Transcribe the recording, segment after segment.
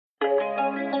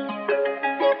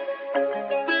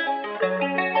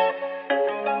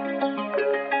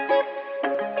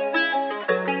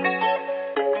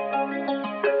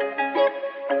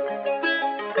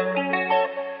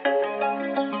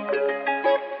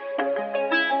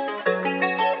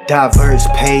Diverse,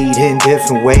 paid in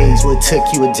different ways. What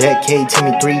took you a decade, to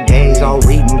me 3 days. All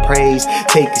reading praise,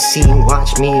 take a seat and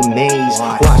watch me amaze.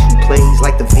 Watch me plays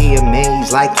like the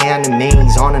VMAs, like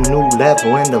animes. On a new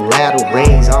level in the latter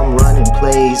raise. I'm running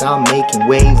plays, I'm making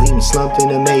waves. Leaving slumped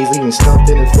in a maze, leaving stumped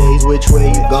in a phase. Which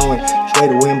way you going? Straight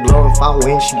the wind blowing, follow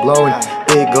when she blowing.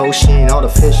 Big ocean, all the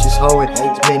fish is hoeing.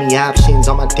 There's many options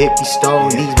on my dick be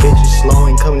stolen. These bitches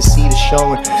slowing, come and see the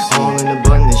showing. All in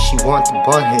abundance, she want the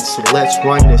bun hits, so let's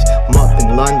run this. I'm up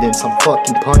in London, some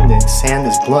fucking pundits, and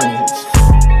this blunt hits.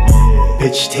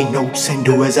 Bitch, take notes and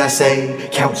do as I say.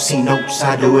 Count C notes,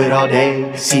 I do it all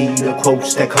day. See the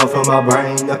quotes that come from my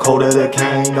brain. The colder the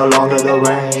cane, the longer the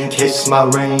rain. Kiss my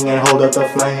ring and hold up the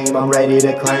flame. I'm ready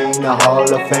to claim the Hall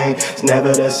of Fame. It's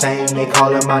never the same, they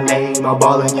calling my name. I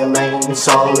ball in your lane, it's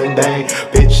all in vain.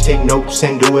 Bitch, take notes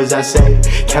and do as I say.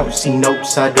 Count C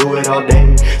notes, I do it all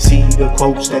day. See the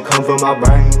quotes that come from my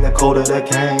brain. The colder the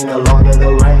cane, the longer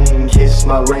the rain. Kiss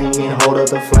my ring and hold up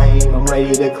the flame. I'm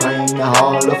ready to claim the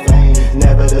Hall of Fame.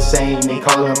 Never the same, they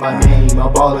calling my name. I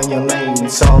ball in your lane,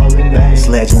 it's all in vain. It's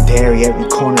legendary, every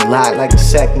corner locked like a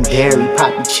secondary.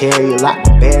 Poppy cherry, a lot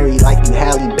to bury, like you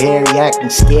Halle Berry. Acting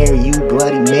scary, you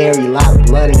Bloody Mary. Lot of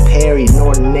blood and Perry, an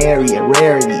ordinary, a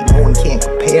rarity. No one can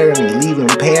compare me, leaving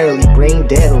imperilly. Brain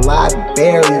dead, alive, and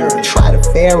barely. Try to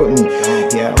fare with me.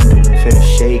 Yeah, I'm doing a fair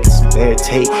shake, it's a bear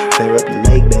take. Clear up your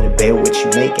leg, better bear what you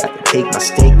make. After take my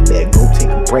steak, better go take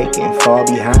a break and fall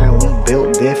behind. We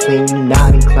built different, you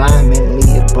not inclined.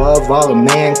 Mentally above all of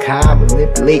mankind.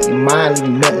 Manipulate your mind, leave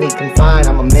you mentally confined.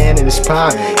 I'm a man in his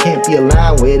prime, can't be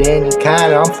aligned with any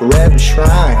kind. I'm forever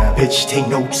shrine. Bitch, take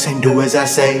notes and do as I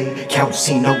say. Count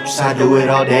C notes, I do it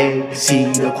all day. See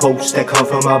the quotes that come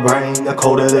from my brain. The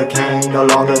colder the cane, the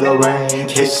longer the rain.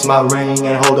 Kiss my ring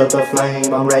and hold up the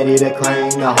flame. I'm ready to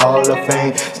claim the Hall of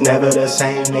Fame. It's never the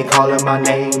same, they calling my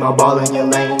name. I ball in your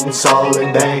lane, it's all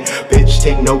in vain. Bitch,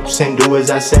 take notes and do as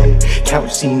I say.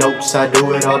 Count C notes, I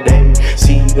do it all day.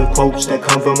 See the quotes that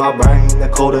come from my brain. The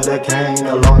colder the cane,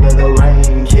 the longer the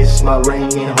rain. Kiss my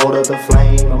ring and hold up the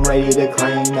flame. I'm ready to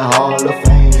claim the Hall of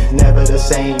Fame. Never the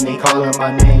same, they calling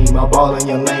my name. I ball in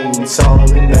your lane, it's all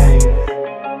in vain.